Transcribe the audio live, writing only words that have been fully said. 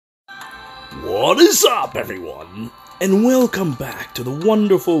What is up, everyone? And welcome back to the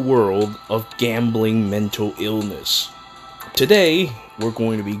wonderful world of gambling mental illness. Today, we're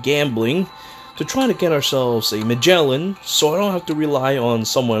going to be gambling to try to get ourselves a Magellan, so I don't have to rely on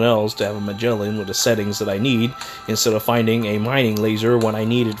someone else to have a Magellan with the settings that I need, instead of finding a mining laser when I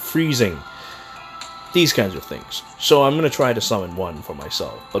need it freezing. These kinds of things. So I'm going to try to summon one for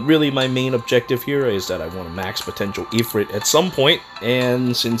myself. But really my main objective here is that I want to max potential Ifrit at some point.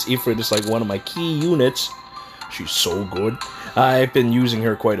 And since Ifrit is like one of my key units, she's so good, I've been using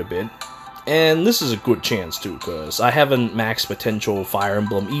her quite a bit. And this is a good chance too, because I haven't maxed potential Fire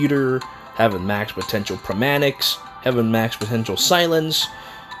Emblem Eater, haven't maxed potential Pramanix, haven't maxed potential Silence.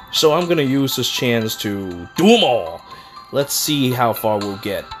 So I'm going to use this chance to do them all. Let's see how far we'll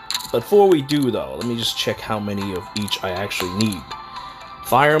get. But before we do, though, let me just check how many of each I actually need.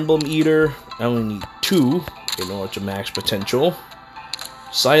 Fire Emblem Eater, I only need 2 in order to max potential.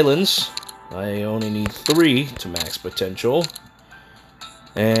 Silence, I only need 3 to max potential.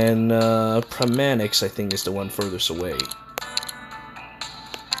 And Pramanix, I think, is the one furthest away.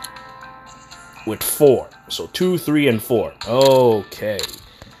 With 4. So 2, 3, and 4. Okay.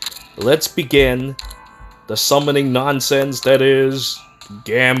 Let's begin the summoning nonsense that is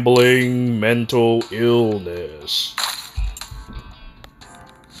gambling mental illness.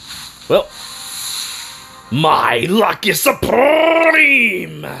 Well, my luck is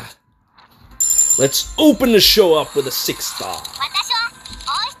supreme! Let's open the show up with a 6-star.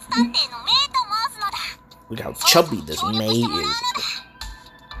 Look how chubby this May is.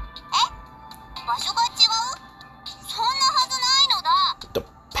 The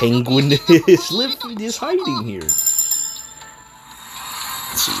penguin is hiding here.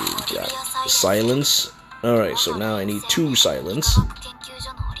 Let's see, we got Silence. Alright, so now I need 2 Silence.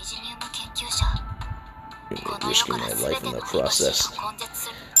 Risking my life in the process.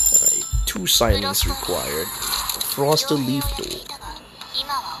 Alright, 2 Silence required. Frost the Leaf Door.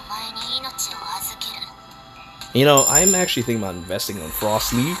 You know, I'm actually thinking about investing on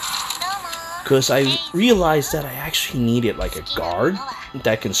Frost Leaf, because I realized that I actually needed like a guard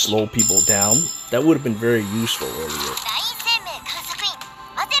that can slow people down. That would have been very useful earlier.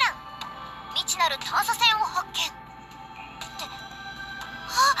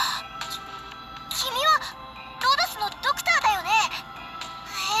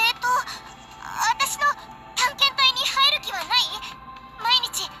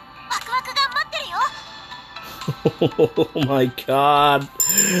 Oh my god,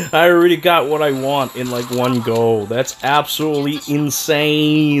 I already got what I want in like one go. That's absolutely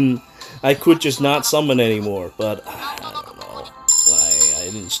insane. I could just not summon anymore, but I don't know. I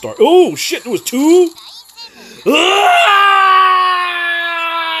didn't start. Oh shit, there was 2?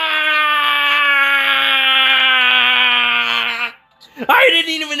 I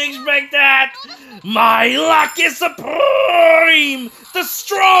didn't even expect that! My luck is supreme! The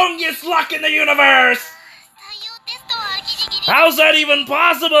strongest luck in the universe! How's that even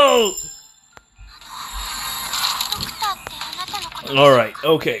possible? Alright,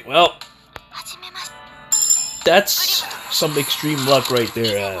 okay, well, that's some extreme luck right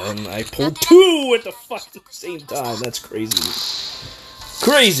there, and I pulled 2 at the same time. That's crazy.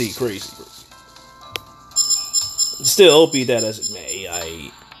 Crazy. Still, be that as it may,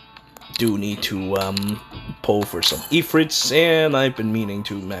 I do need to pull for some Ifrits, and I've been meaning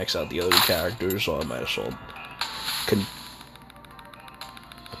to max out the other characters, so I might as well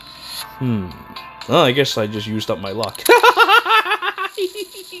Oh, I guess I just used up my luck.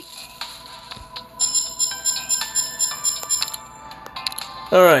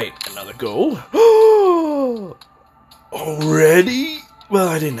 Alright, another go. Already? Well,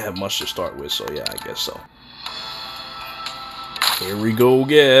 I didn't have much to start with, so yeah, I guess so. Here we go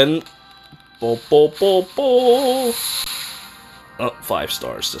again. Oh, 5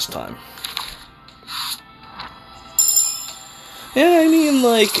 stars this time. Yeah, I mean,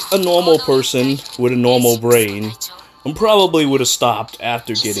 like, a normal person with a normal brain, I probably would have stopped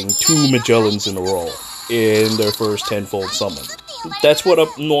after getting 2 Magellans in a row in their first 10-fold summon. That's what a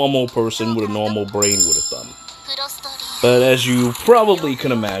normal person with a normal brain would have done. But as you probably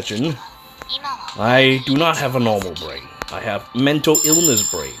can imagine, I do not have a normal brain. I have mental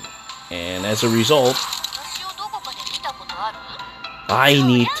illness brain. And as a result, I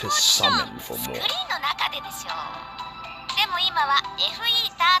need to summon for more.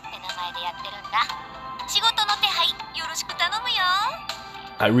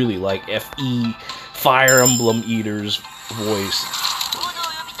 I really like FE, Fire Emblem Eater's voice.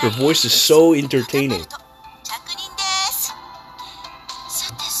 Her voice is so entertaining.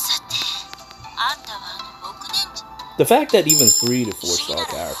 The fact that even 3 to 4 star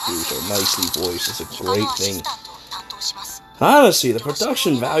characters characters are nicely voiced. It's a great thing. Honestly, the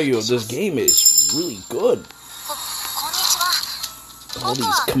production value of this game is really good. All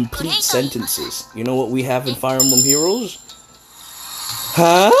these complete sentences. You know what we have in Fire Emblem Heroes?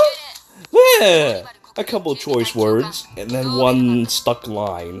 Huh? Yeah! A couple choice words, and then one stuck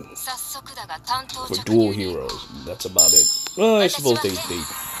line for dual heroes. That's about it. Well, I suppose they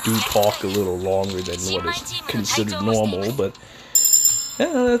do talk a little longer than what is considered normal, but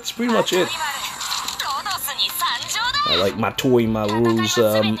yeah, that's pretty much it. I like Matoi Maru's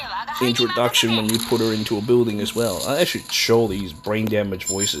introduction when you put her into a building as well. I should show these brain damage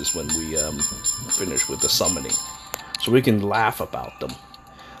voices when we finish with the summoning, so we can laugh about them.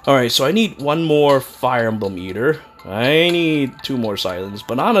 Alright, so I need one more Fire Emblem Eater. I need 2 more Silence,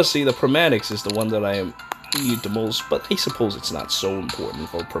 but honestly, the Pramanix is the one that I need the most, but I suppose it's not so important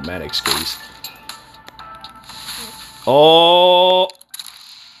for Pramanix case. Oh!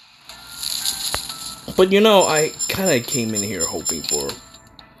 But you know, I kind of came in here hoping for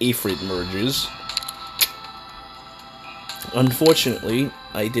Ifrit merges. Unfortunately,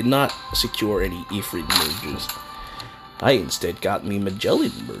 I did not secure any Ifrit merges. I instead got me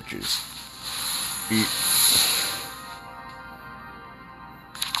Magellan merges.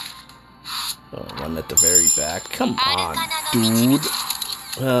 Oh, one at the very back. Come on, dude.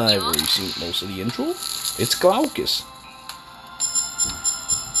 I've already seen most of the intro. It's Glaucus.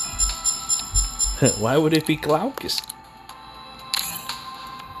 Why would it be Glaucus?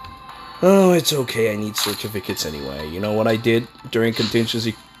 Oh, it's okay. I need certificates anyway. You know what I did during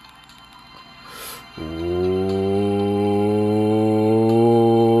contingency? Ooh.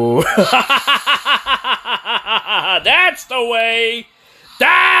 That's the way!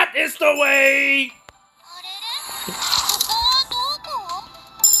 That is the way!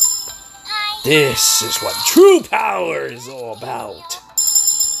 This is what true power is all about.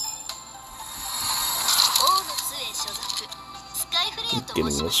 I'm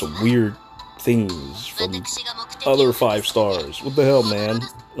getting some weird things from other 5 stars. What the hell, man?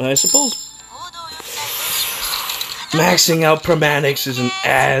 I suppose maxing out Pramanix isn't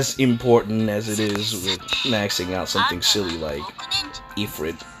as important as it is with maxing out something silly like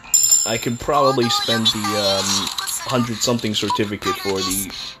Ifrit. I could probably spend the 100-something certificate for the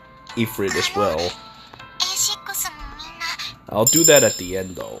Ifrit as well. I'll do that at the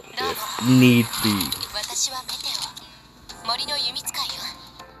end though, if need be.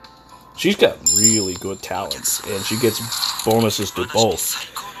 She's got really good talents, and she gets bonuses to both.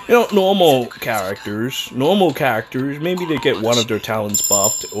 You know, normal characters, maybe they get one of their talents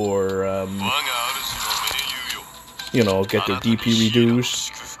buffed, or, you know, get their DP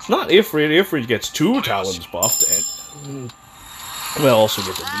reduced. Not Ifrit. Ifrit gets 2 talents buffed, and, well, also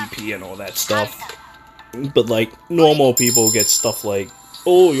get the DP and all that stuff. But, like, normal people get stuff like,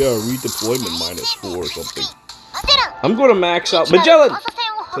 oh yeah, redeployment -4 or something. I'm gonna max out Magellan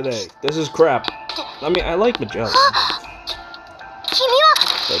today. This is crap. I mean, I like Magellan.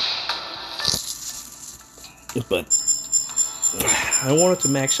 But I wanted to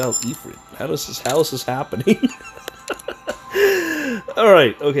max out Ifrit. How is this happening?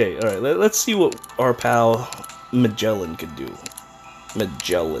 Alright, okay, alright. Let's see what our pal Magellan can do.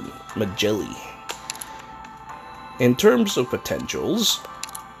 Magellan. In terms of potentials,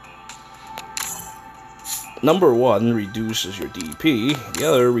 number 1 reduces your DP, the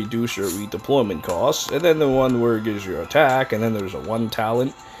other reduces your redeployment costs, and then the one where it gives your attack, and then there's a 1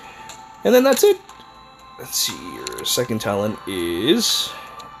 talent, and then that's it. Let's see, your second talent is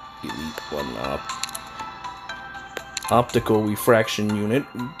Elite 1 up. Optical Refraction Unit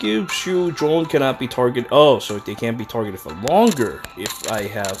gives you drone cannot be targeted. Oh, so they can't be targeted for longer if I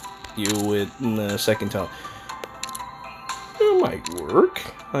have you with the second talent. It might work.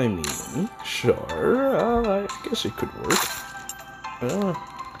 I mean, sure. I guess it could work.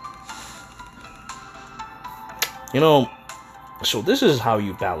 You know, so this is how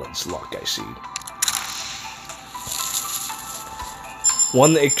you balance luck, I see.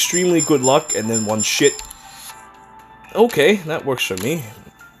 1 extremely good luck, and then 1 shit. Okay, that works for me.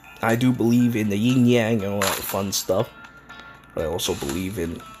 I do believe in the yin-yang and all that fun stuff. But I also believe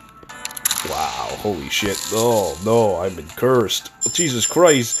in... Wow, holy shit. Oh, no, I've been cursed. Jesus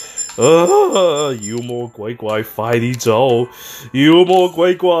Christ. Yumo Guai Guai Fighty Zhao. Yumo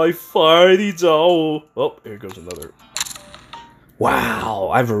Guai Guai Fighty Zhao. Oh, here goes another.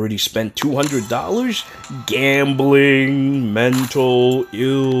 Wow, I've already spent $200? Gambling, mental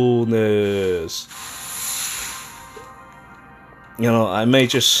illness. You know, I may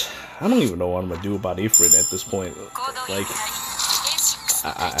just... I don't even know what I'm gonna do about Ifrit at this point. Like...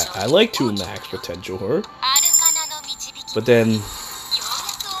 I like to max potential her, but then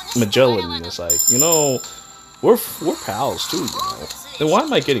Magellan is like, you know, we're pals too, you know. Then why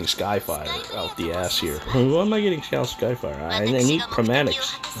am I getting Skyfire out the ass here? Why am I getting Skyfire? I need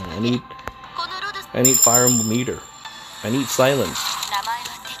Pramanix. I need Fire Emblem Eater. I need Silence.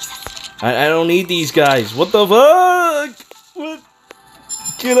 I don't need these guys. What the fuck? What?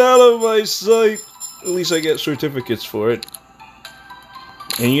 Get out of my sight. At least I get certificates for it.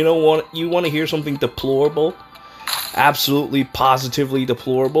 And you know what? You want to hear something deplorable? Absolutely, positively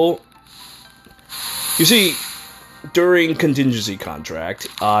deplorable. You see, during contingency contract,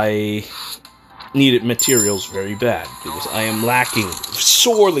 I needed materials very bad because I am lacking,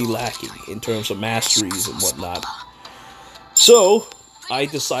 sorely lacking, in terms of masteries and whatnot. So I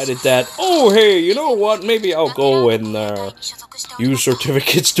decided that, oh hey, you know what? Maybe I'll go and use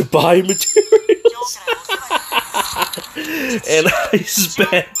certificates to buy materials. And I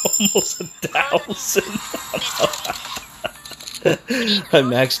spent almost 1,000. I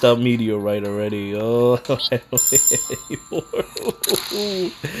maxed out Meteorite already. Oh, I don't anymore.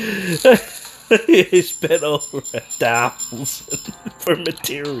 I spent over 1,000 for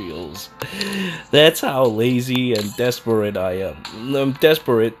materials. That's how lazy and desperate I am. I'm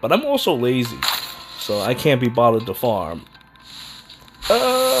desperate, but I'm also lazy, so I can't be bothered to farm.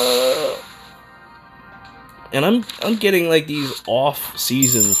 And I'm getting like these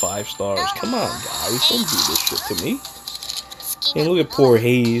off-season 5 stars. Come on, guys, don't do this shit to me. And look at poor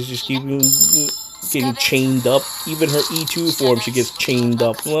Hayes, just keeping getting chained up. Even her E2 form, she gets chained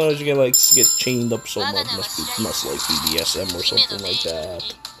up. Well, she get chained up so much. Must like BDSM or something like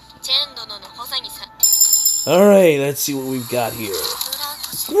that. Alright, let's see what we've got here.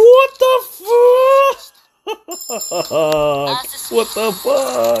 What the fuck? What the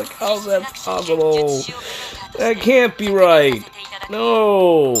fuck? How's that possible? That can't be right.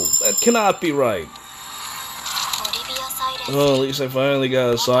 No, that cannot be right. Oh, at least I finally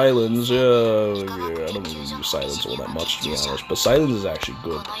got a Silence. Yeah, I don't really use Silence all that much, to be honest. But Silence is actually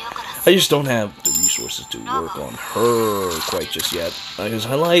good. I just don't have the resources to work on her quite just yet. Because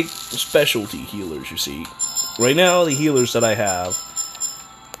I like specialty healers, you see. Right now, the healers that I have,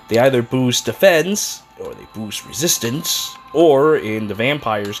 they either boost defense, or they boost resistance, or, in the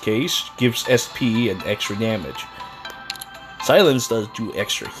vampire's case, gives SP and extra damage. Silence does do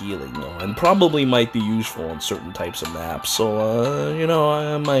extra healing, though, and probably might be useful on certain types of maps, so, you know,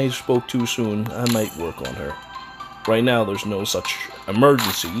 I might spoke too soon. I might work on her. Right now, there's no such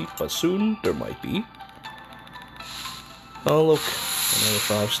emergency, but soon there might be. Oh, look, another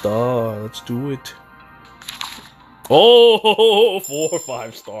 5 star, let's do it. Oh, 4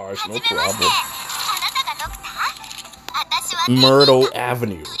 5 stars, no problem. Myrtle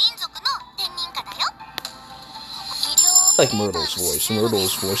Avenue. I like Myrtle's voice.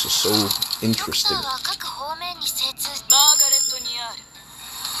 Myrtle's voice is so interesting.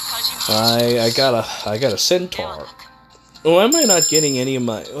 I got a centaur. Oh, am I not getting any of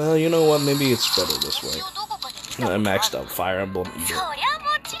my? Well, you know what? Maybe it's better this way. I maxed out Fire Emblem Eater.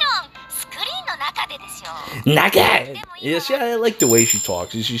 Naga! Yes, yeah, I like the way she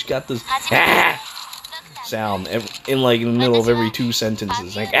talks. She's got this sound in the middle of every 2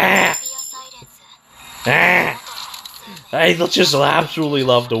 sentences, like I just absolutely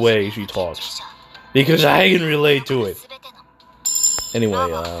love the way she talks, because I can relate to it. Anyway,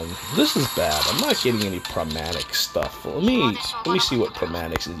 this is bad. I'm not getting any Pramanix stuff. Let me see what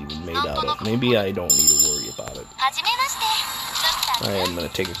Pramanix is even made out of. Maybe I don't need to worry about it. I am gonna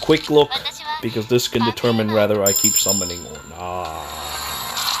take a quick look, because this can determine whether I keep summoning or not.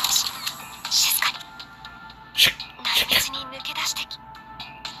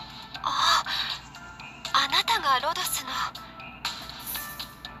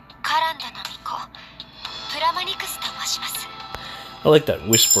 I like that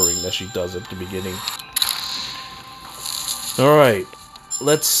whispering that she does at the beginning. Alright,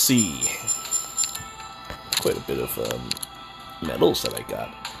 let's see. Quite a bit of medals that I got.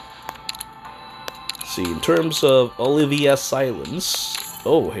 Let's see, in terms of Olivia Silence.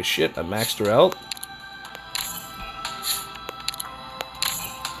 Oh, hey shit, I maxed her out.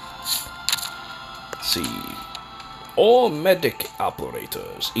 Let's see. All medic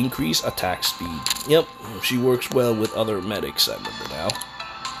operators increase attack speed. Yep, she works well with other medics, I remember now.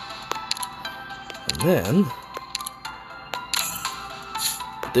 And then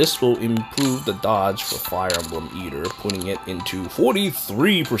this will improve the dodge for Fire Emblem Eater, putting it into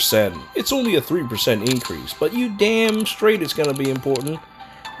 43%. It's only a 3% increase, but you damn straight it's gonna be important.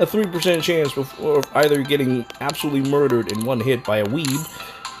 A 3% chance of either getting absolutely murdered in one hit by a weeb,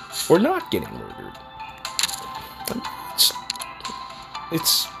 or not getting murdered.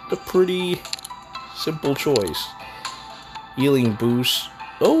 It's a pretty simple choice. Healing boost,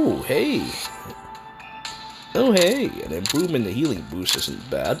 Oh, hey. Oh, hey. An improvement in the healing boost isn't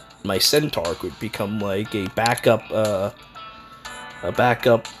bad. My centaur could become like a backup,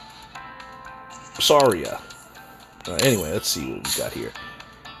 Saria. Anyway, let's see what we got here.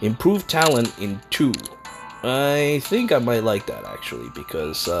 Improved talent in 2. I think I might like that, actually,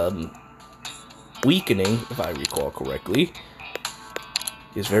 because, weakening, if I recall correctly,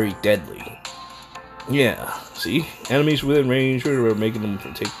 is very deadly. Yeah, see? Enemies within range are making them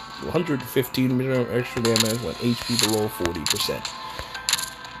take 115 minute extra damage when HP below 40%.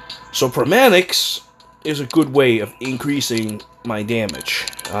 So Pramanix is a good way of increasing my damage.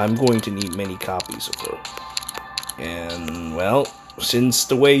 I'm going to need many copies of her. And, well, since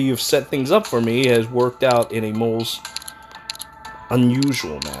the way you've set things up for me has worked out in a most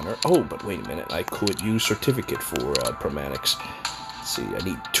unusual manner. Oh, but wait a minute. I could use certificate for Pramanix. Let's see, I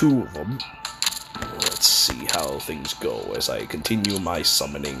need 2 of them. Let's see how things go as I continue my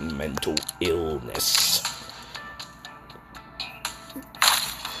summoning mental illness.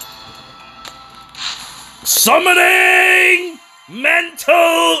 Summoning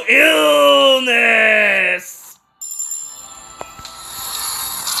mental illness!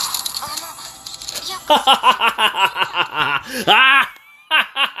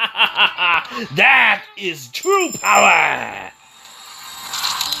 That is true power!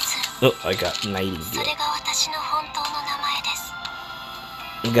 Oh, I got Nightingale.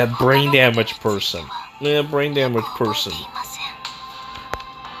 I got brain damage person. Yeah, brain damage person.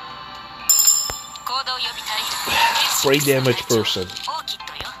 Brain damage person.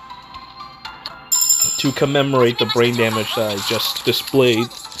 To commemorate the brain damage that I just displayed,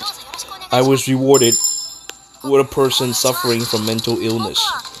 I was rewarded with a person suffering from mental illness.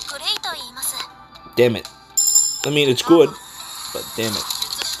 Damn it. I mean, it's good, but damn it.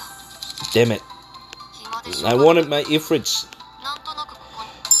 Damn it. I wanted my Ifrits.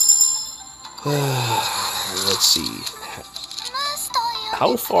 Let's see.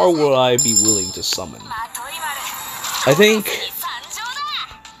 How far will I be willing to summon? I think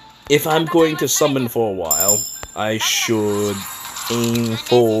if I'm going to summon for a while, I should aim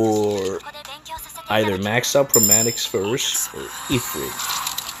for either max out Pramanix first or Ifrit.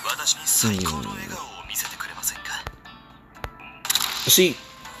 See,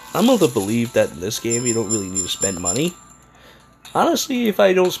 I'm of the belief that in this game you don't really need to spend money. Honestly, if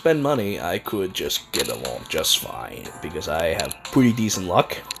I don't spend money, I could just get along just fine, because I have pretty decent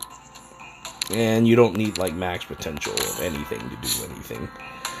luck. And you don't need, like, max potential or anything to do anything.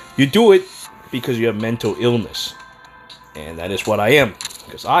 You do it because you have mental illness. And that is what I am,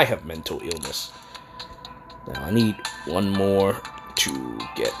 because I have mental illness. Now, I need one more to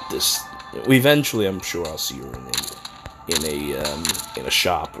get this. Eventually, I'm sure I'll see her in a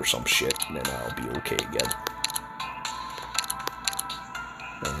shop or some shit, and then I'll be okay again.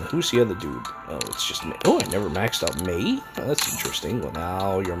 Who's the other dude? Oh, it's just me. Oh, I never maxed out May? Oh, that's interesting. Well,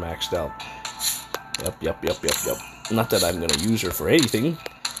 now you're maxed out. Yep. Not that I'm gonna use her for anything.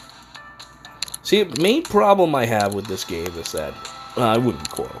 See, the main problem I have with this game is that, I wouldn't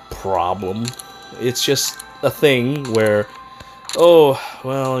call it a problem. It's just a thing where, oh,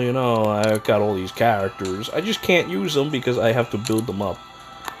 well, you know, I've got all these characters. I just can't use them because I have to build them up.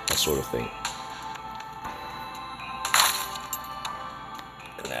 That sort of thing.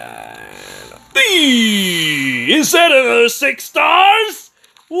 Is that another 6 stars?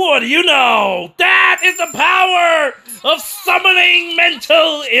 What do you know? That is the power of summoning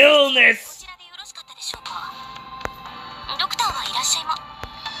mental illness.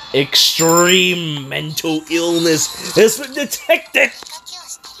 Extreme mental illness has been detected.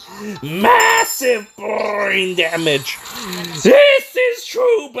 Massive brain damage. This is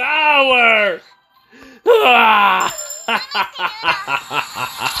true power.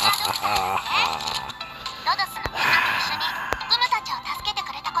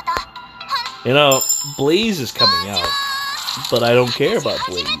 You know, Blaze is coming out, but I don't care about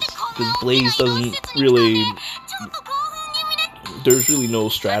Blaze, because Blaze doesn't really... There's really no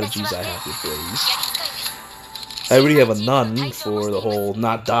strategies I have with Blaze. I already have a nun for the whole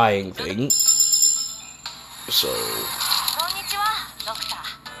not dying thing, so...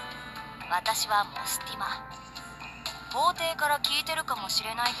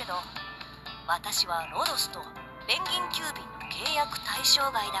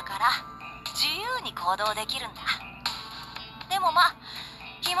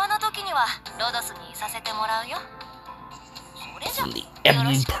 The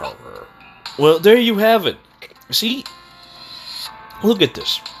Emperor. Well, there you have it. See? Look at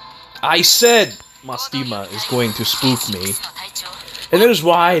this. I said Mastima is going to spook me, and that is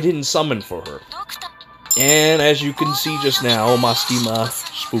why I didn't summon for her. And as you can see just now, Mastima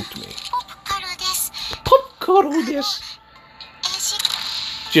spooked me. Popcorn this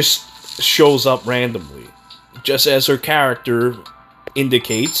just shows up randomly. Just as her character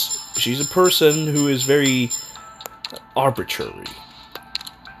indicates, she's a person who is very arbitrary.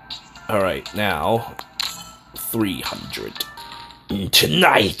 Alright, now 300.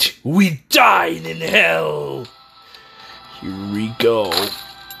 Tonight, we dine in hell! Here we go.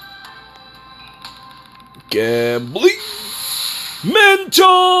 Gambling mental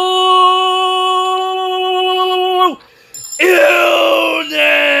illness!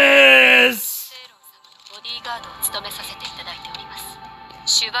 ボディーガードを務めさせていただいております。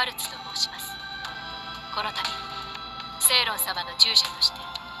シュバルツと申します。この度、セイロン様の従者として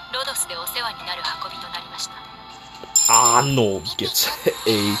ロドスでお世話になる運びとなりました。Arnold gets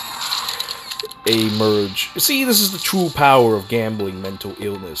a merge. See, this is the true power of gambling mental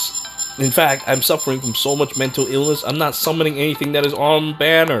illness. In fact, I'm suffering from so much mental illness, I'm not summoning anything that is on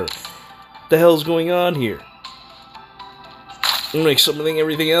banner. What the hell's going on here? I'm like summoning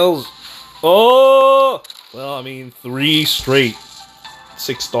everything else. Oh! Well, I mean, 3 straight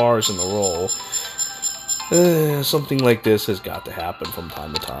 6 stars in a row. Something like this has got to happen from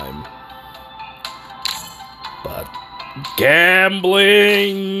time to time. But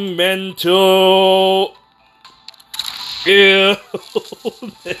gambling mental illness.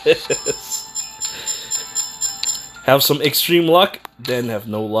 Have some extreme luck, then have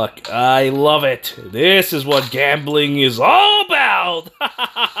no luck. I love it. This is what gambling is all about.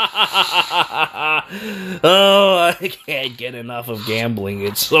 Oh, I can't get enough of gambling.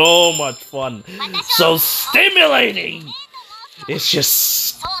 It's so much fun. So stimulating. It's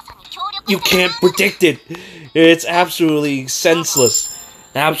just... you can't predict it. It's absolutely senseless.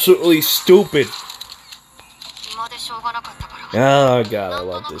 Absolutely stupid. Oh god, I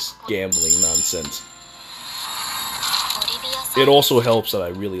love this gambling nonsense. It also helps that I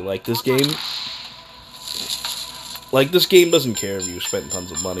really like this game. Like, this game doesn't care if you spent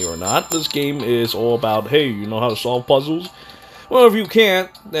tons of money or not. This game is all about, hey, you know how to solve puzzles? Well, if you can't,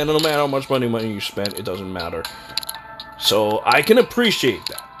 then no matter how much money you spent, it doesn't matter. So, I can appreciate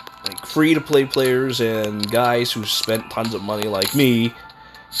that. Like, free-to-play players and guys who spent tons of money like me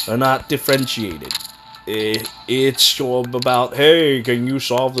are not differentiated. It's about, hey, can you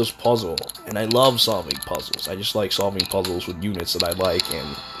solve this puzzle? And I love solving puzzles. I just like solving puzzles with units that I like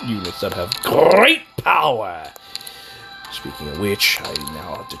and units that have great power. Speaking of which, I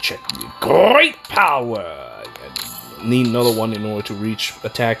now have to check the great power. I need another one in order to reach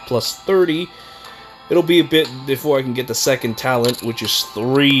attack plus 30. It'll be a bit before I can get the second talent, which is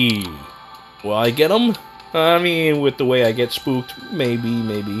 3. Will I get them? I mean, with the way I get spooked,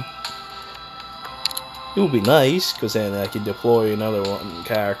 maybe. It would be nice, because then I can deploy another one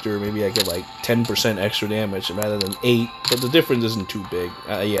character. Maybe I get like 10% extra damage rather than 8, but the difference isn't too big.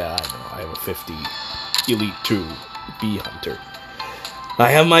 Yeah, I know. I have a 50 Elite 2 Bee Hunter.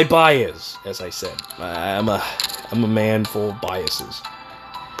 I have my bias, as I said. I'm a man full of biases.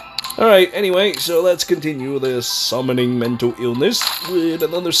 Alright, anyway, so let's continue this summoning mental illness with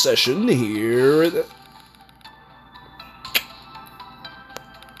another session here.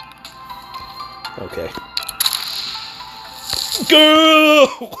 Okay. Go!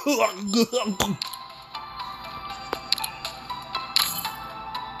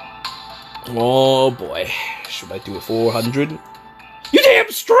 Oh boy. Should I do a 400? You damn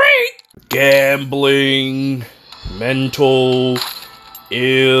straight! Gambling. Mental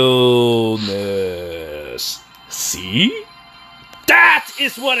illness. See? That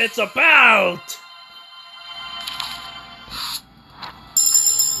is what it's about!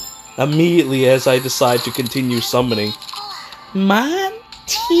 Immediately as I decide to continue summoning Mantica.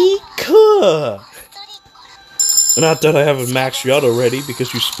 Not that I have it maxed out already,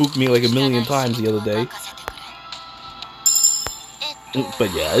 because you spooked me like a million times the other day.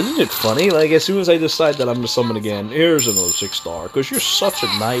 But yeah, isn't it funny? Like, as soon as I decide that I'm gonna summon again, here's another 6-star, because you're such a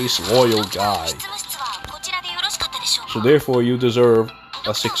nice, loyal guy. So therefore, you deserve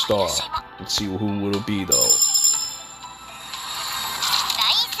a 6-star. Let's see who it'll be, though.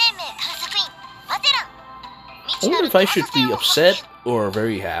 I wonder if I should be upset or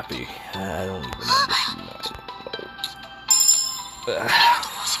very happy. I don't even know.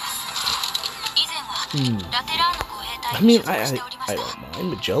 I mean, I don't mind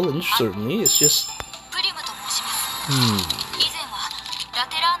Magellan, certainly. It's just...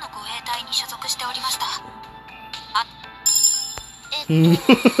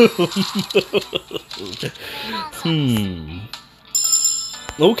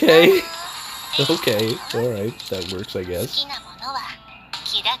 Okay. Okay, alright, that works, I guess.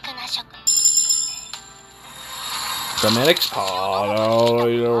 Pramanix? Oh no,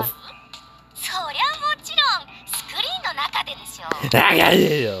 you know. そりゃもちろんスクリーンの中ででしょう。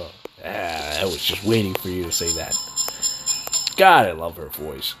I was just waiting for you to say that. God, I love her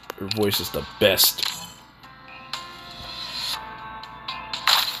voice. Her voice is the best.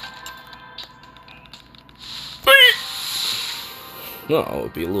 No, it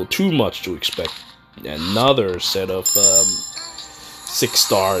would be a little too much to expect another set of 6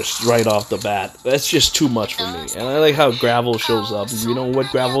 stars right off the bat. That's just too much for me. And I like how Gravel shows up. You know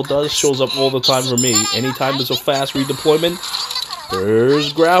what Gravel does? Shows up all the time for me. Anytime there's a fast redeployment,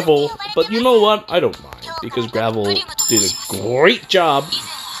 there's Gravel. But you know what? I don't mind, because Gravel did a great job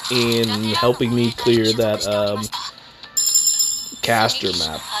in helping me clear that caster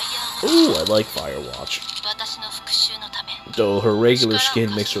map. Ooh, I like Firewatch. Though her regular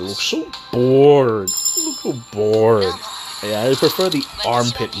skin makes her look so bored. Look so bored. Yeah, I prefer the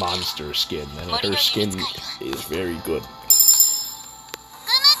armpit monster skin, and her skin is very good.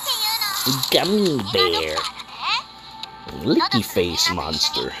 Gummy bear. Licky face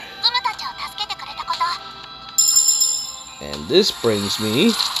monster. And this brings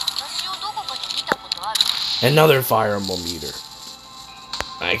me another Fire Emblem Eater.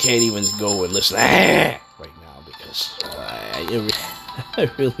 I can't even go and listen right now because I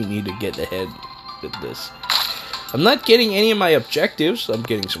really need to get ahead with this. I'm not getting any of my objectives. I'm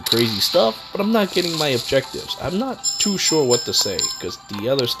getting some crazy stuff, but I'm not getting my objectives. I'm not too sure what to say, because the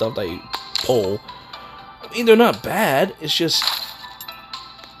other stuff that I pull, I mean, they're not bad. It's just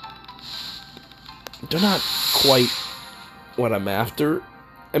they're not quite what I'm after.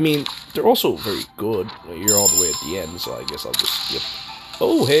 I mean, they're also very good. You're all the way at the end, so I guess I'll just skip.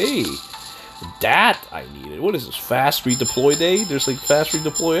 Oh, hey! That I needed. What is this? Fast redeploy day? There's like fast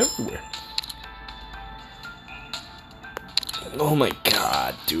redeploy everywhere. Oh my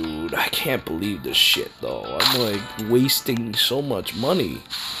god, dude. I can't believe this shit, though. I'm like wasting so much money.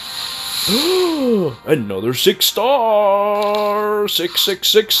 Another 6 stars! 6, 6,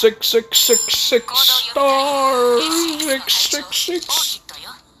 6, 6, 6, 6, 6 stars! 6, 6, 6.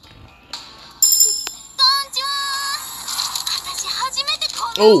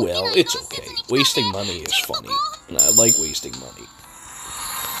 Oh well, it's okay. Wasting money is funny. I like wasting money.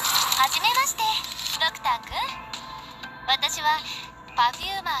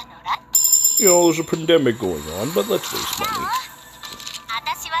 You know, there's a pandemic going on, but let's waste money.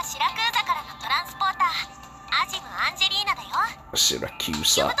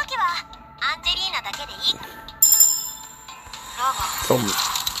 Syracuse. From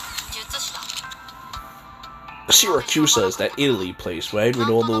Syracuse is that Italy place, right? With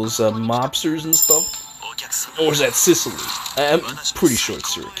all those mobsters and stuff? Or is that Sicily? I'm pretty sure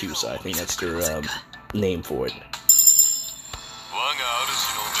it's Syracuse. I think that's their name for it.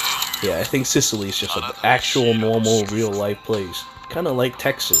 Yeah, I think Sicily is just an actual, normal, real-life place. Kind of like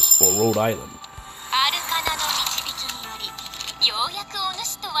Texas or Rhode Island.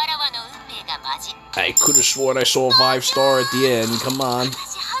 I could have sworn I saw a 5-star at the end. Come on.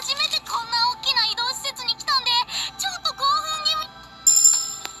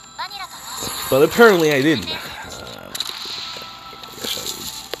 But apparently I didn't. I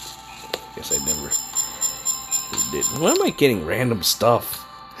guess I never did. Why am I getting random stuff?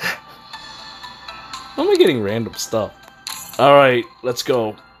 Why am I getting random stuff? Alright, let's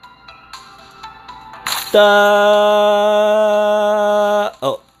go.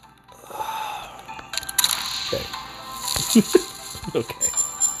 Oh. Okay. Okay.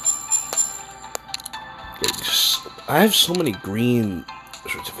 I have so many green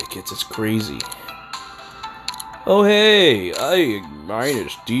certificates, it's crazy. Oh hey, I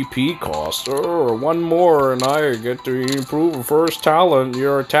minus DP cost, or one more and I get to improve a first talent,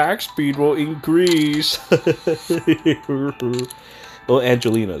 your attack speed will increase. Well,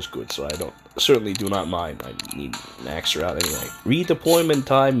 Angelina's good, so I certainly do not mind. I need an extra out anyway. Redeployment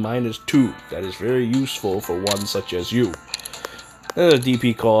time -2, that is very useful for one such as you. And the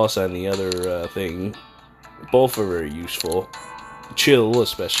DP cost and the other thing, both are very useful. Chill,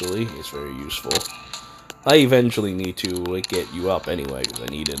 especially, is very useful. I eventually need to get you up anyway, because I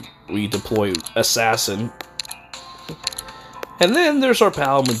need to redeploy Assassin. And then there's our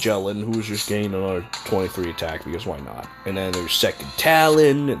pal Magellan, who's just gaining another 23 attack, because why not? And then there's second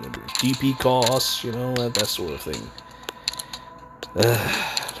Talon, and then there's DP costs, you know, that sort of thing.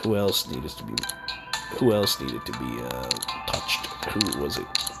 Who else needed to be touched? Who was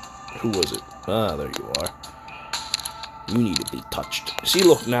it? Ah, there you are. You need to be touched. See,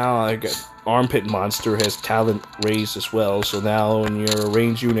 look, now I got Armpit Monster has talent raised as well, so now when you're a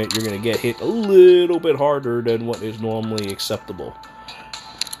ranged unit, you're going to get hit a little bit harder than what is normally acceptable.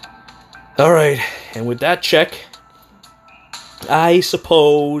 Alright, and with that check, I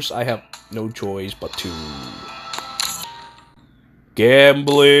suppose I have no choice but to...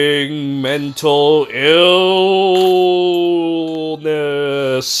 Gambling mental illness.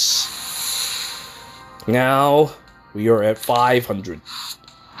 Now we are at $500.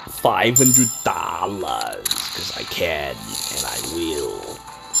 Because I can and I will.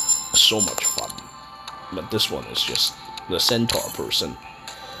 So much fun. But this one is just the centaur person.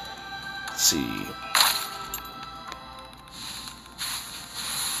 Let's see.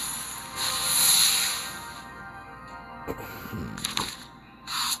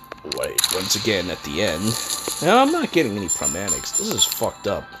 Wait, once again at the end. Now I'm not getting any Pramanix. This is fucked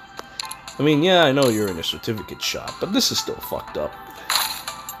up. I mean, yeah, I know you're in a certificate shop, but this is still fucked up.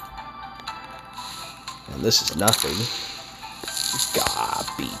 And this is nothing.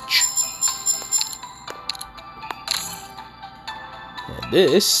 Garbage. And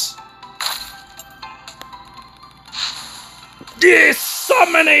this...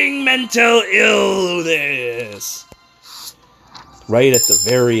 Summoning mental illness! Right at the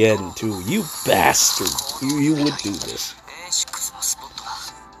very end, too. You bastard. You would do this.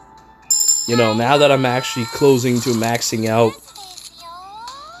 You know, now that I'm actually closing to maxing out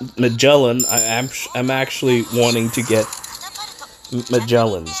Magellan, I'm actually wanting to get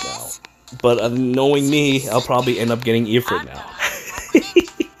Magellans now. But knowing me, I'll probably end up getting Ifrit now.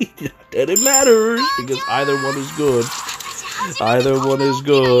 And it matters, because either one is good. Either one is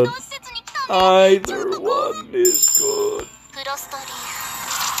good. Either one is good.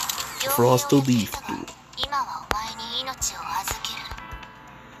 Frosted Leaf, dude.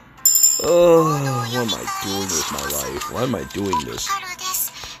 What am I doing with my life? Why am I doing this?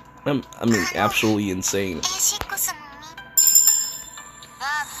 I mean, absolutely insane.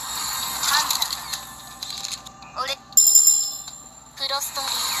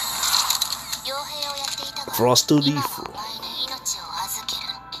 Frosted Leaf.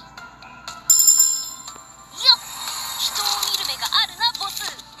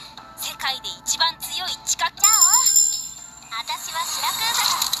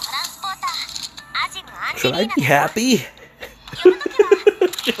 Should I be happy?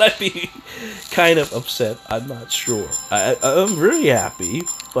 Should I be kind of upset? I'm not sure. I'm very happy,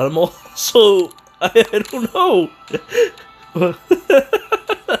 but I'm also... I don't know.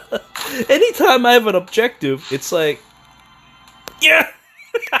 Anytime I have an objective, it's like... Yeah!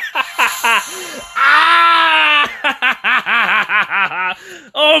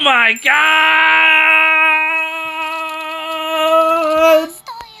 Oh my god!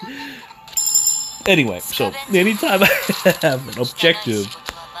 Anyway, so anytime I have an objective,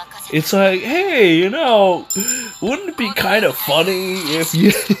 it's like, hey, you know, wouldn't it be kind of funny if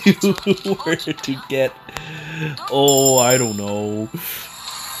you were to get, oh, I don't know,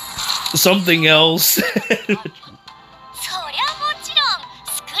 something else?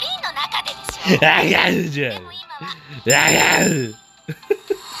 I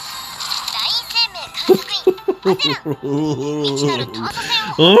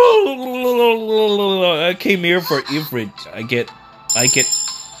came here for Ifrit. I get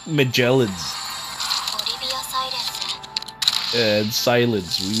Magellans and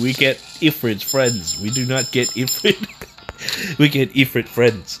Silence. We get Ifrit's friends. We do not get Ifrit. We get Ifrit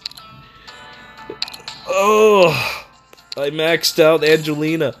friends. Oh, I maxed out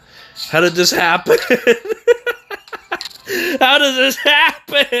Angelina. How did this happen? How does this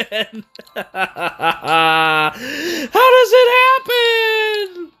happen? How does it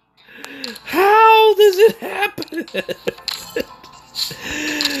happen? How does it happen?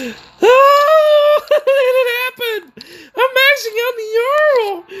 Oh, how did it happen? I'm maxing out the Euro.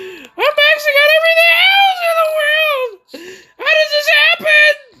 I'm maxing out everything else in the world. How does this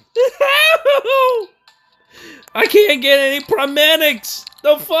happen? How? I can't get any Pramanix.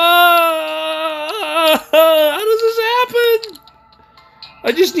 The fuck? How does this happen?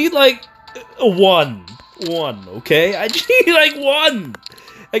 I just need like one, okay? I just need like one.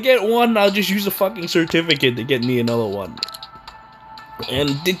 I get one, I'll just use a fucking certificate to get me another one.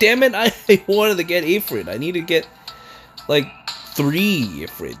 And damn it, I wanted to get Ifrit. I need to get like 3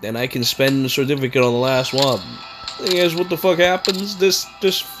 Ifrit. Then I can spend the certificate on the last one. Thing is, what the fuck happens? This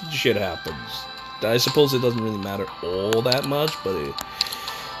shit happens. I suppose it doesn't really matter all that much, but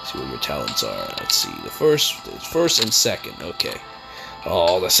see what your talents are. Let's see. The first and second. Okay.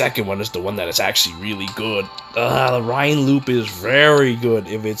 Oh, the second one is the one that is actually really good. The Rhine Loop is very good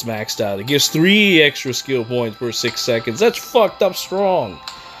if it's maxed out. It gives 3 extra skill points per 6 seconds. That's fucked up strong.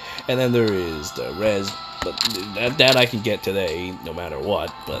 And then there is the res, but that I can get today no matter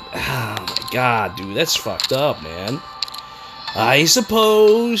what. But oh my god, dude, that's fucked up, man. I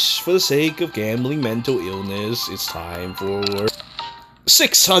suppose, for the sake of gambling mental illness, it's time for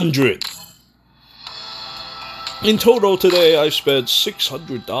 600. In total today, I spent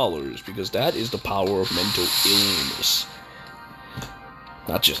 $600 because that is the power of mental illness.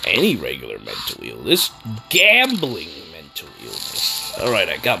 Not just any regular mental illness, gambling mental illness. Alright,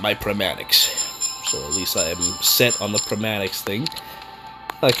 I got my Pramanix. So at least I am set on the Pramanix thing.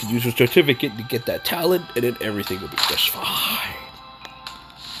 I could use a certificate to get that talent, and then everything will be just fine.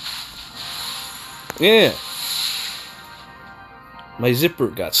 Yeah. My zipper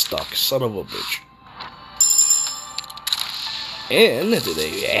got stuck, son of a bitch. And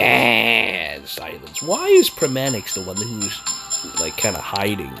today, and silence. Why is Pramanix the one who's, like, kind of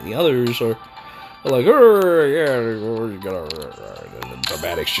hiding? The others are like, yeah, and then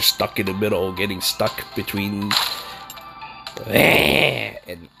Pramanix just stuck in the middle, getting stuck between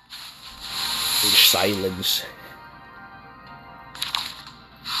and silence.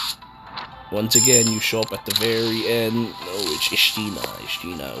 Once again, you show up at the very end. Oh, it's Ishtina,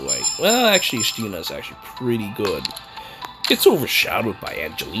 right? Well, actually, Ishtina's actually pretty good. It's overshadowed by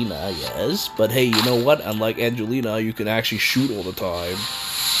Angelina, yes. But hey, you know what? Unlike Angelina, you can actually shoot all the time.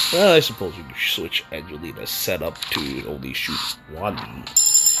 Well, I suppose you can switch Angelina's setup to only shoot one.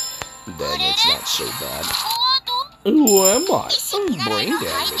 Then it's not so bad. Who am I? I'm brain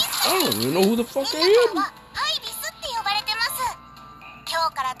damage. I don't even know who the fuck I am.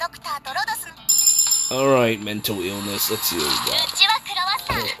 Alright, mental illness. Let's see what we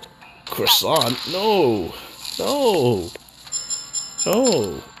got. Croissant? No. No.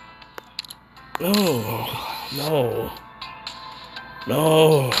 No. No. No.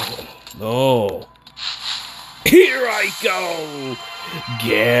 No. No. Here I go!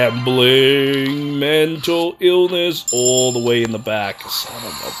 Gambling, mental illness, all the way in the back. Son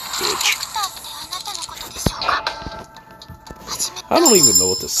of a bitch. I don't even know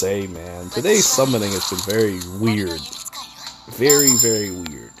what to say, man. Today's summoning has been very weird. Very, very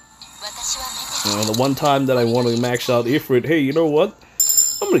weird. You know, the one time that I wanted to max out Ifrit, hey, you know what?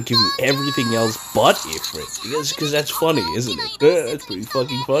 I'm gonna give you everything else but Ifrit. Because that's funny, isn't it? That's pretty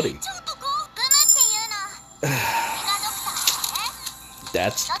fucking funny.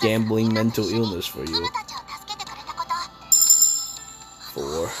 That's gambling mental illness for you.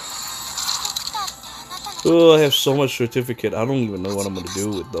 4. Oh, I have so much certificate. I don't even know what I'm gonna do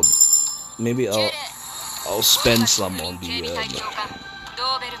with them. Maybe I'll spend some on the.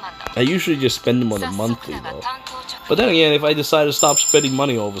 I usually just spend them on the monthly though. But then again, if I decide to stop spending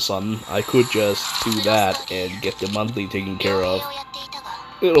money all of a sudden, I could just do that and get the monthly taken care of.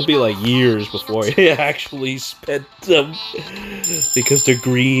 It'll be like years before I actually spent them because they're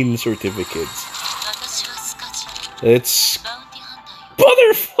green certificates. It's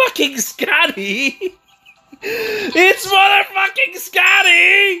motherfucking Scotty! It's motherfucking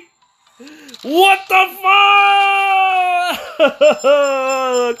Scotty! What the fuck?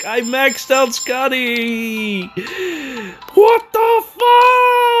 I maxed out Scotty! What the fuck?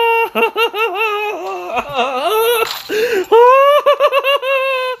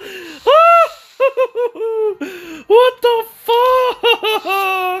 What the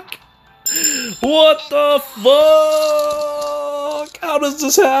fuck? What the fuck? How does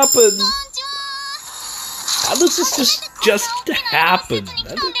this happen? How does this just happen?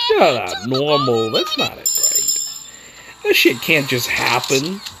 That's not normal. That's not it, right? That shit can't just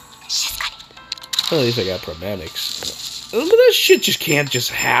happen. Well, at least I got Pramanix. But that shit just can't just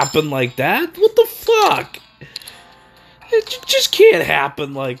happen like that. What the fuck? It just can't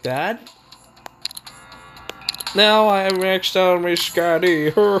happen like that. Now I maxed out my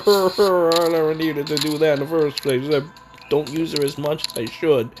Scotty. I never needed to do that in the first place. I don't use her as much as I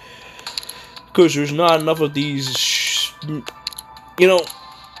should. Because there's not enough of these, you know,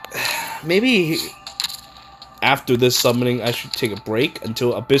 maybe after this summoning I should take a break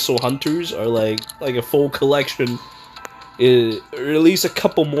until Abyssal Hunters are like a full collection, or at least a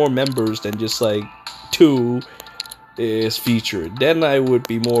couple more members than just like 2 is featured. Then I would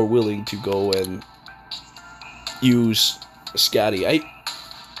be more willing to go and use Scotty. I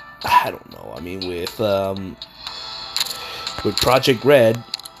don't know. I mean, with Project Red,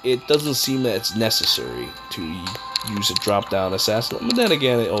 it doesn't seem that it's necessary to use a drop-down assassin. But then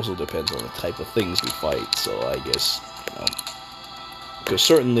again, it also depends on the type of things we fight. So I guess, you know, because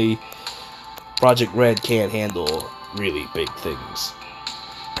certainly Project Red can't handle really big things.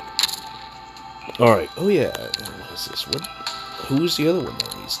 All right. Oh yeah. What is this? What? Who's the other one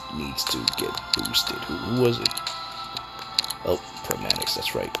that needs to get boosted? Who was it? Oh, Pramanix.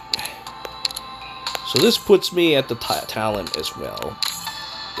 That's right. So this puts me at the talent as well.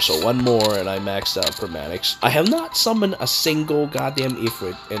 So one more and I maxed out Pramanix. I have not summoned a single goddamn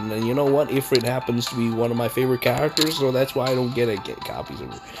Ifrit. And you know what? Ifrit happens to be one of my favorite characters, so that's why I don't get copies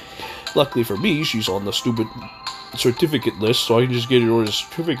of her. Luckily for me, she's on the stupid certificate list, so I can just get her as a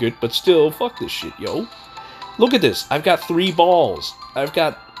certificate, but still, fuck this shit, yo. Look at this. I've got 3 balls. I've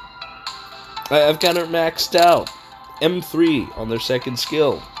got her maxed out. M3 on their second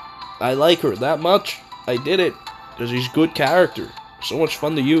skill. I like her that much. I did it. Because she's a good character. So much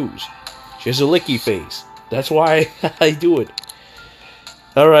fun to use. She has a licky face. That's why I do it.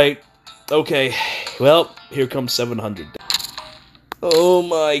 Alright. Okay. Well, here comes 700. Oh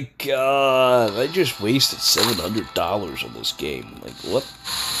my god. I just wasted $700 on this game. Like, what?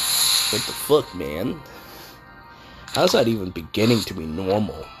 What the fuck, man? How's that even beginning to be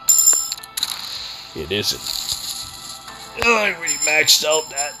normal? It isn't. Oh, I already maxed out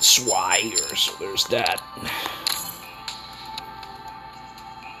that swire, so there's that.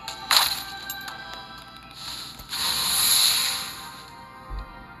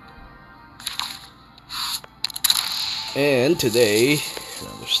 And today,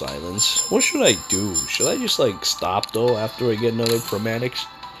 another silence. What should I do? Should I just, like, stop, though, after I get another Pramanix?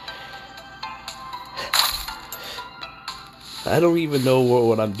 I don't even know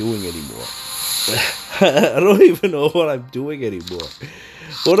what I'm doing anymore. I don't even know what I'm doing anymore.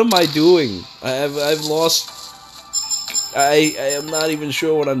 What am I doing? I've lost... I am not even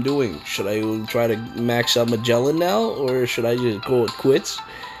sure what I'm doing. Should I try to max out Magellan now? Or should I just call it quits?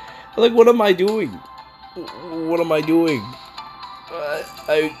 Like, what am I doing? What am I doing?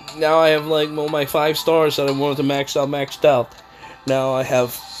 Now I have, like, all my 5 stars that I wanted to max out, maxed out. Now I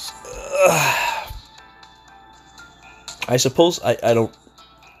have... I suppose I don't...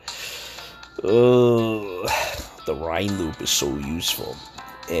 the Rhine loop is so useful.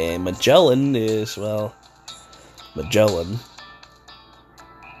 And Magellan is, well... Magellan.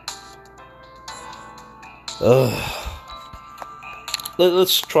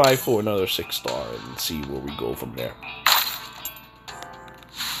 Let's try for another 6-star and see where we go from there.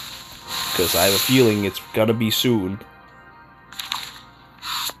 Because I have a feeling it's gonna be soon.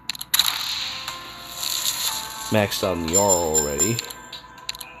 Maxed out the R already.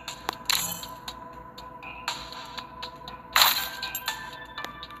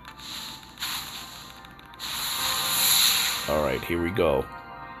 Alright, here we go.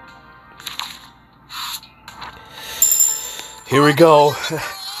 Here we go.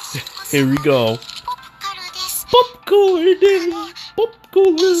 Here we go. Popcorn is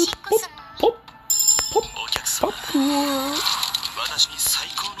popcorn. Popcorn.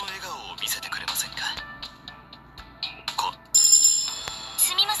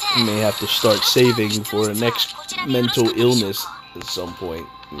 I may have to start saving for a next mental illness at some point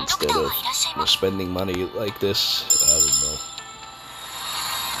instead of spending money like this. I don't know.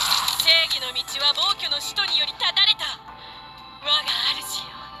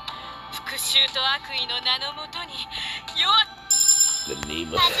 The name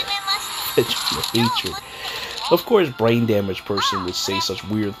of hatred. Of course, brain damaged person would say such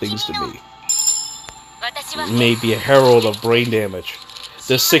weird things to me. It may be a herald of brain damage.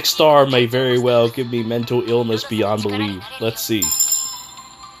 The 6-star may very well give me mental illness beyond belief. Let's see.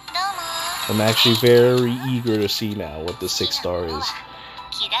 I'm actually very eager to see now what the 6-star is.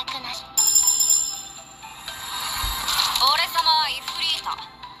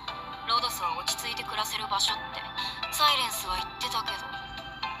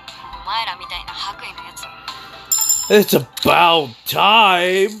 It's about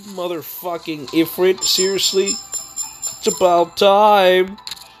time, motherfucking Ifrit. Seriously? It's about time.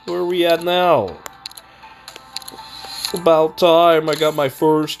 Where are we at now? It's about time. I got my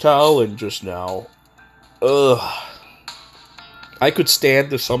first talent just now. Ugh. I could stand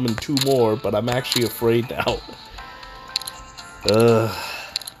to summon 2 more, but I'm actually afraid now.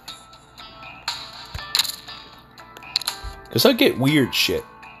 Because I get weird shit.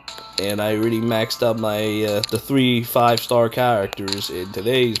 And I already maxed out my the 3 5-star characters in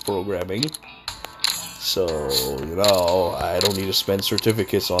today's programming. So, you know, I don't need to spend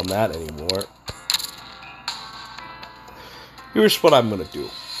certificates on that anymore. Here's what I'm going to do.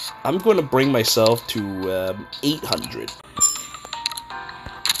 I'm going to bring myself to 800.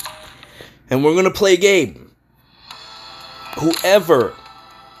 And we're going to play a game. Whoever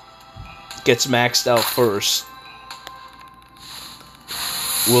gets maxed out first,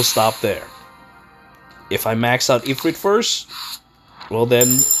 we'll stop there. If I max out Ifrit first, well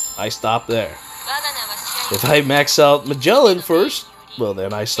then, I stop there. If I max out Magellan first, well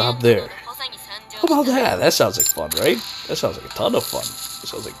then I stop there. How about that? That sounds like fun, right? That sounds like a ton of fun. That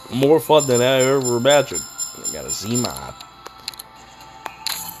sounds like more fun than I ever imagined. I got a Z-mod.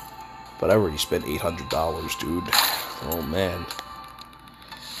 But I already spent $800, dude. Oh, man.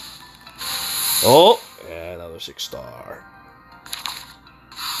 Oh! Yeah, another 6-star.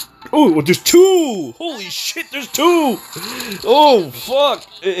 Oh, there's 2! Holy shit, there's 2! Oh, fuck!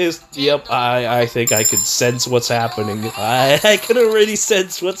 Yep, I think I can sense what's happening. I can already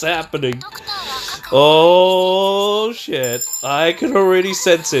sense what's happening. Oh, shit. I can already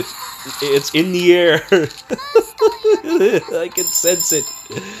sense it. It's in the air. I can sense it.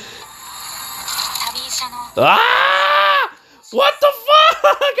 Ah! What the fuck? A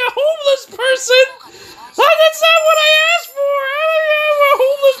homeless person? That's not what I asked for! I am a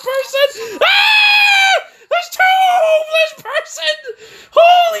homeless person! Ah! There's 2 homeless person!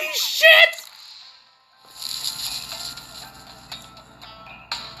 Holy shit!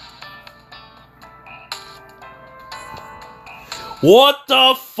 What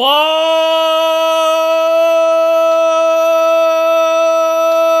the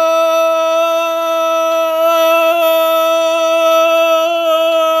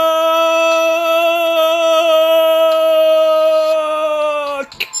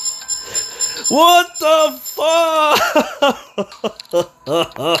What the fuck?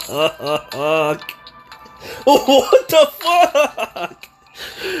 What the fuck?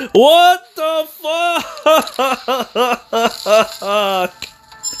 What the fuck?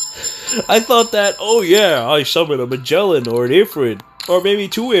 I thought that, oh yeah, I summon a Magellan or an Ifrit. Or maybe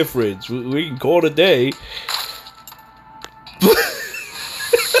 2 Ifrits. We can call it a day.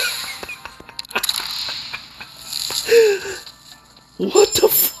 What the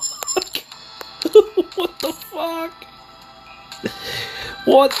fuck? What the fuck?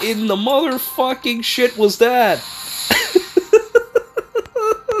 What in the motherfucking shit was that?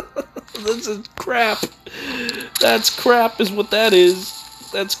 This is crap. That's crap is what that is.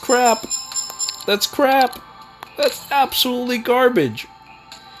 That's crap. That's crap. That's absolutely garbage.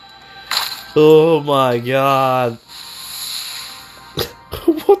 Oh my god.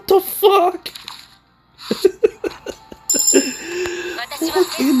 What the fuck?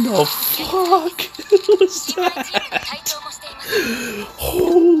 What in the fuck was that?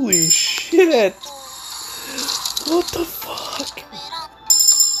 Holy shit! What the fuck?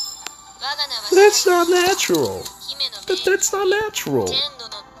 That's not natural. That's not natural.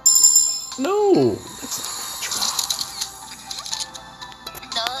 No, that's not natural.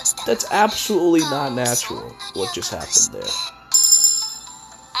 That's absolutely not natural. What just happened there?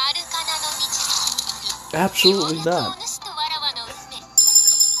 Absolutely not.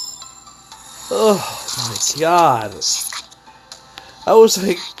 Oh my god. I was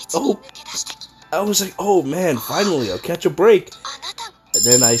like, oh man, finally I'll catch a break. And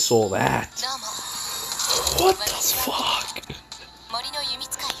then I saw that. What the fuck?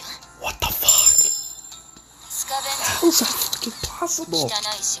 What the fuck? How is that fucking possible?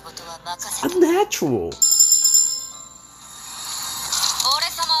 Unnatural.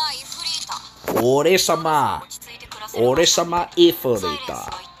 Ore-sama. Ore-sama Ifrit.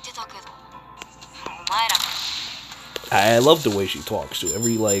 I love the way she talks too.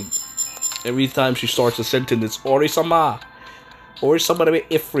 Every time she starts a sentence, it's Ore-sama. Ore-sama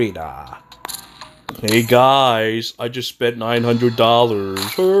Ifrit. Hey guys, I just spent $900.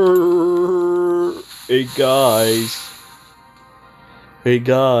 Hey guys. Hey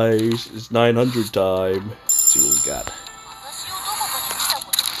guys, it's 900 time. Let's see what we got.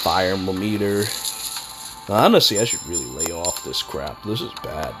 Fire Emblem Eater. Honestly, I should really lay off this crap. This is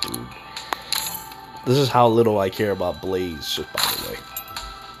bad, dude. This is how little I care about Blaze, just by the way.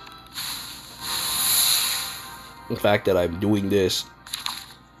 The fact that I'm doing this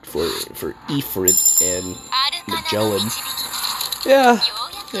for Ifrit and Magellan. Yeah,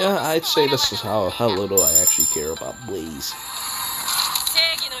 I'd say this is how little I actually care about Blaze.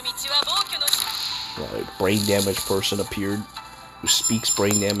 A brain damaged person appeared who speaks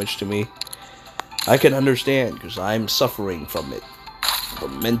brain damage to me. I can understand because I'm suffering from it.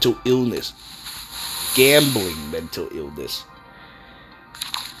 From mental illness. Gambling mental illness.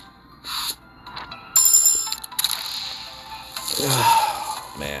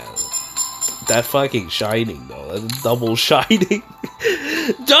 Man. That fucking shining though. That's double shining.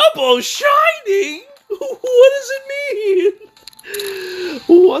 Double shining? What does it mean?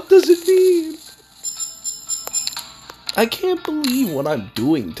 What does it mean? I can't believe what I'm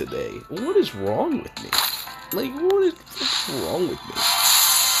doing today. What is wrong with me? Like, what's wrong with me?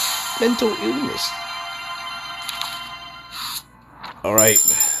 Mental illness. Alright,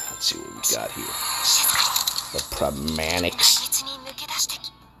 let's see what we got here. The Pramanix.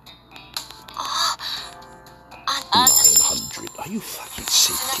 900. Are you fucking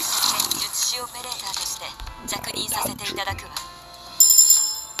sick? 900.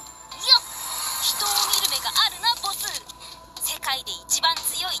 人を見る目があるなボス。世界で一番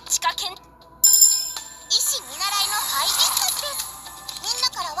強い地下剣。医師見習いのハイビスカスです。みんな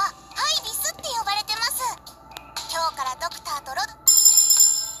からはハイビスって呼ばれてます。今日からドクターとロド。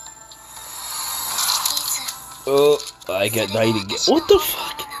 Oh, I got Nightingale. What the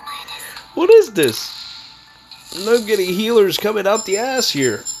fuck? What is this? I'm getting healers coming out the ass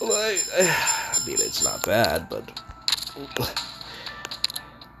here. I mean, it's not bad, but...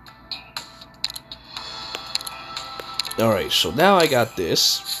 Alright, so now I got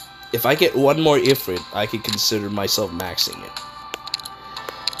this. If I get one more Ifrit, I can consider myself maxing it.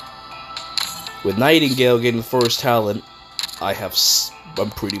 With Nightingale getting first talent,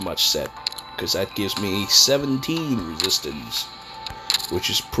 I'm pretty much set. Because that gives me 17 resistance, which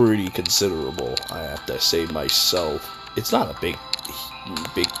is pretty considerable, I have to say myself. It's not a big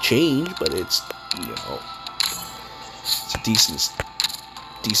change, but it's, you know, it's a decent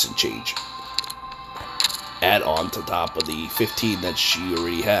change. Add on to top of the 15 that she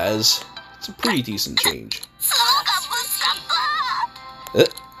already has. It's a pretty decent change.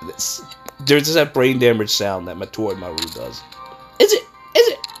 There's that brain damage sound that Mator Maru does. Is it?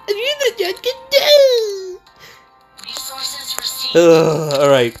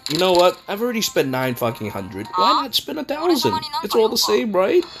 Alright, you know what? I've already spent 900. Why not spend 1,000? It's all the same,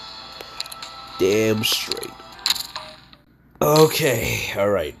 right? Damn straight. Okay,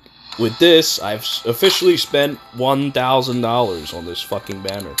 alright. With this, I've officially spent $1,000 on this fucking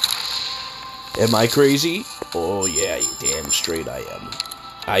banner. Am I crazy? Oh yeah, you damn straight I am.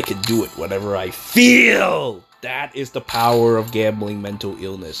 I can do it whenever I feel! That is the power of gambling mental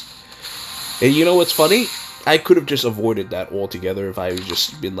illness. And you know what's funny? I could have just avoided that altogether if I had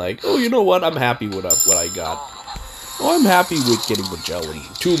just been like, oh, you know what? I'm happy with what I got. Oh, I'm happy with getting Magellan.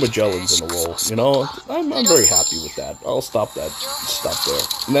 2 Magellans in a row, you know? I'm very happy with that. I'll stop there.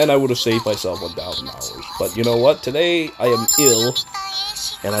 And then I would have saved myself $1,000. But you know what? Today, I am ill.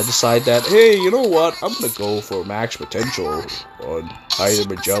 And I decide that, hey, you know what? I'm gonna go for max potential on either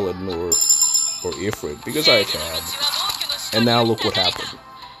Magellan or Ifrit. Because I can. And now look what happened.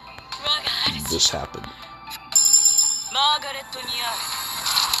 This happened.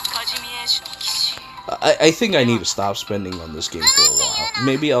 I think I need to stop spending on this game for a while.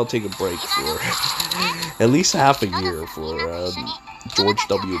 Maybe I'll take a break for at least half a year for George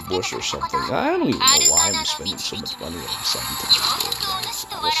W. Bush or something. I don't even know why I'm spending so much money on something.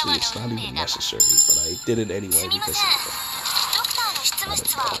 Honestly, it's not even necessary, but I did it anyway because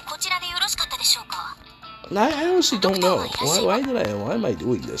I honestly don't know. Why am I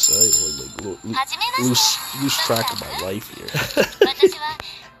doing this? I lose track of my life here.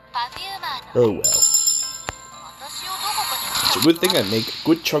 Oh well. It's a good thing I make a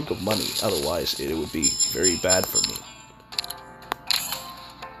good chunk of money, otherwise it would be very bad for me.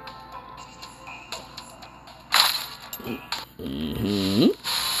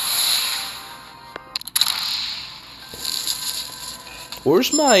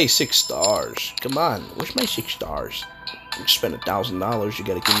 Where's my 6 stars? Come on, where's my 6 stars? You spend $1,000, you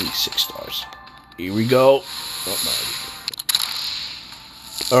gotta give me 6 stars. Here we go. Oh, no.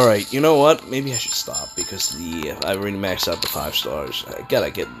 Alright, you know what? Maybe I should stop because I already maxed out the 5 stars. I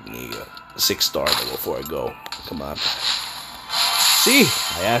gotta get the 6 star level before I go. Come on. See?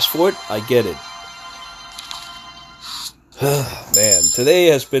 I asked for it, I get it. Man, today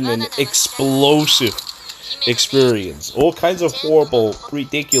has been an explosive experience. All kinds of horrible,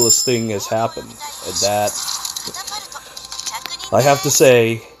 ridiculous thing has happened. And that, I have to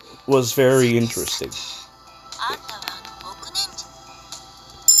say, was very interesting.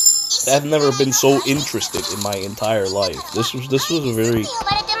 I've never been so interested in my entire life. This was definitely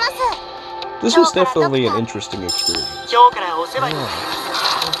an interesting experience. Yeah, definitely an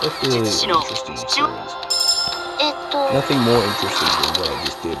interesting experience. Nothing more interesting than what I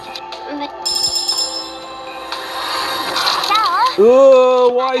just did. Oh,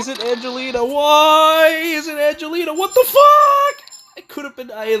 why is it Angelina? Why is it Angelina? What the fuck? It could have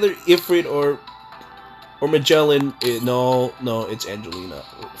been either Ifrit or Magellan. No, it's Angelina.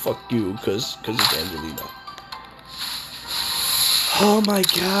 Fuck you, cause it's Angelina. Oh my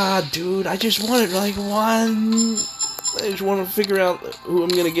god, dude! I just wanted like one. I just want to figure out who I'm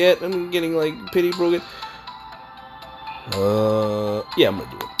gonna get. I'm getting like pity broken. Yeah, I'm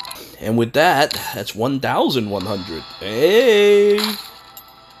gonna do it. And with that, that's 1,100. Hey!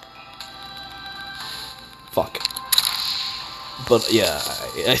 Fuck. But yeah,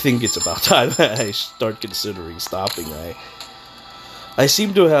 I think it's about time I start considering stopping. I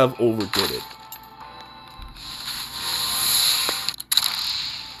seem to have overdid it.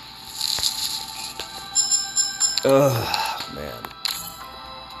 Ugh, man.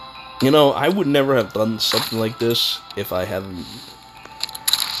 You know, I would never have done something like this if I hadn't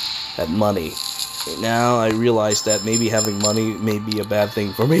had money. Now I realize that maybe having money may be a bad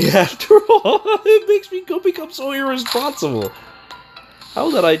thing for me after all. It makes me become so irresponsible.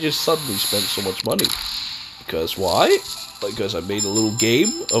 How did I just suddenly spend so much money? Because why? Because I made a little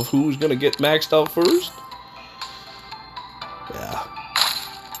game of who's gonna get maxed out first? Yeah.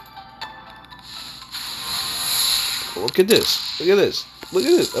 Look at this. Look at this. Look at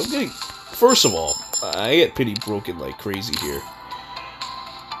this. I'm getting... First of all, I get pity broken like crazy here.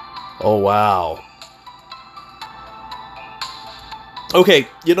 Oh, wow. Okay,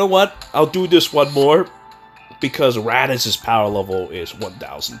 you know what? I'll do this one more. Because Raditz's power level is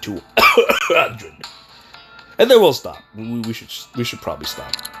 1,200. And then we'll stop. We should probably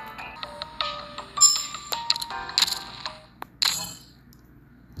stop.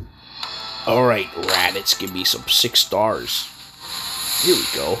 Alright, Raditz, give me some 6 stars. Here we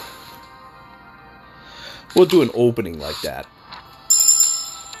go. We'll do an opening like that.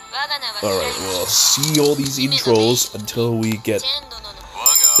 Alright, we'll see all these intros until we get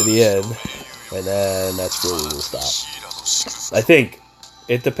to the end. And then that's where we will stop. I think.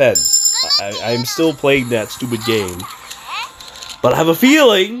 It depends. I'm still playing that stupid game. But I have a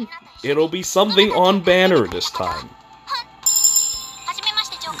feeling it'll be something on banner this time.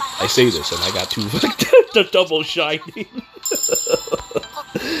 I say this and I got 2 the double shining.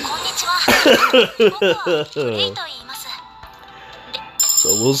 So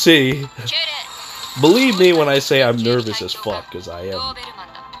we'll see. Believe me when I say I'm nervous as fuck, because I am.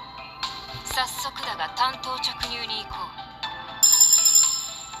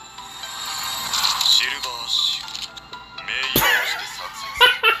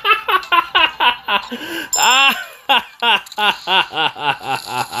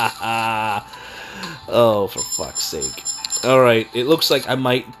 Oh, for fuck's sake. Alright, it looks like I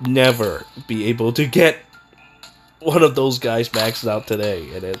might never be able to get one of those guys maxed out today,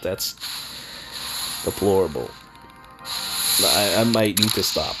 and that's deplorable. I might need to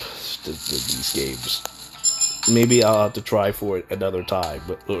stop these games. Maybe I'll have to try for it another time,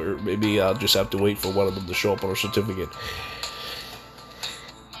 or maybe I'll just have to wait for one of them to show up on a certificate.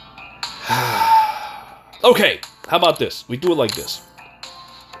 Okay, how about this? We do it like this.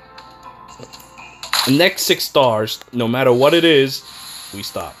 Next 6 stars, no matter what it is, we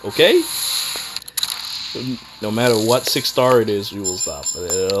stop, okay? No matter what 6-star it is, we will stop.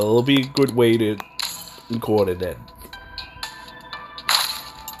 It'll be a good way to record it then.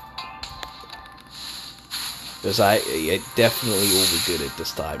 Because I definitely overdid it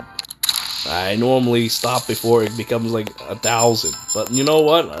this time. I normally stop before it becomes like 1,000. But you know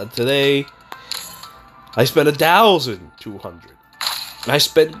what? Today, I spent 1,200. I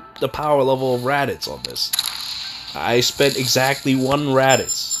spent the power level of Raditz on this. I spent exactly 1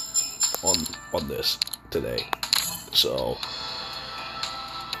 Raditz on this today. So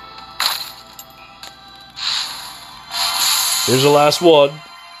here's the last one.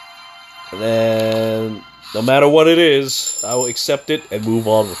 And then no matter what it is, I will accept it and move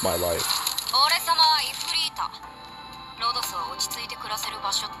on with my life.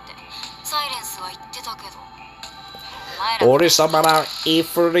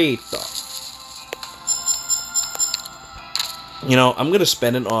 Ifrit. You know, I'm gonna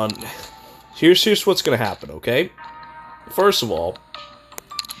spend it on... Here's what's gonna happen, okay? First of all,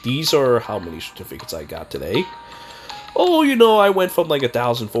 these are how many certificates I got today. Oh, you know, I went from like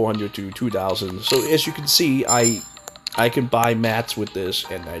 1,400 to 2,000. So as you can see, I can buy mats with this,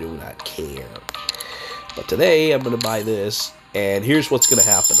 and I do not care. But today, I'm gonna buy this, and here's what's gonna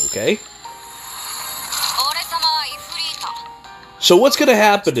happen, okay? So what's gonna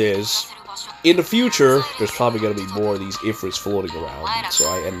happen is, in the future, there's probably gonna be more of these Ifrits floating around, so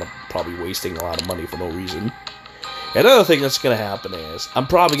I end up probably wasting a lot of money for no reason. Another thing that's gonna happen is, I'm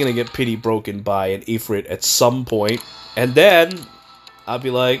probably gonna get pity broken by an Ifrit at some point, and then I'll be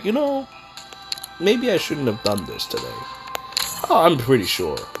like, you know, maybe I shouldn't have done this today. Oh, I'm pretty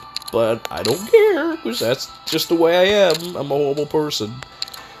sure, but I don't care, because that's just the way I am. I'm a horrible person.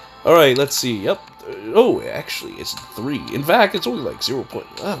 Alright, let's see. Yep. Oh, actually, it's 3. In fact, it's only like 0.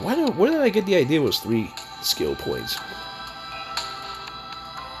 Where did I get the idea it was 3 skill points?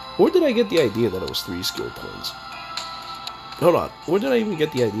 Where did I get the idea that it was 3 skill points? Hold on. Where did I even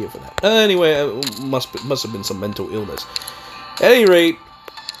get the idea for that? Anyway, it must have been some mental illness. At any rate,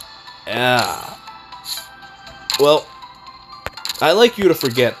 yeah. Well, I like you to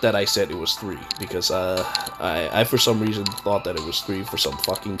forget that I said it was 3, because I for some reason thought that it was 3 for some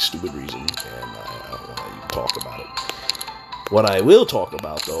fucking stupid reason, and I don't want to even talk about it. What I will talk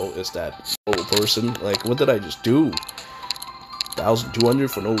about, though, is that old person. Like, what did I just do?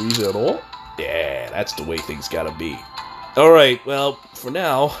 1,200 for no reason at all? Yeah, that's the way things gotta be. Alright, well, for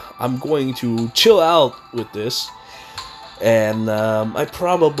now, I'm going to chill out with this. And I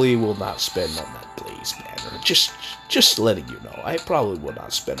probably will not spend on that Blaze banner. Just letting you know. I probably will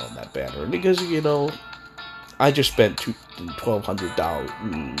not spend on that banner. Because, you know, I just spent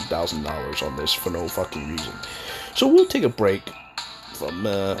 $1,200 on this for no fucking reason. So we'll take a break from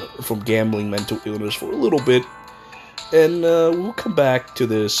gambling mental illness for a little bit. And we'll come back to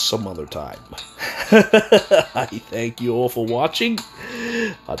this some other time. I thank you all for watching.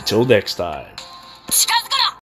 Until next time.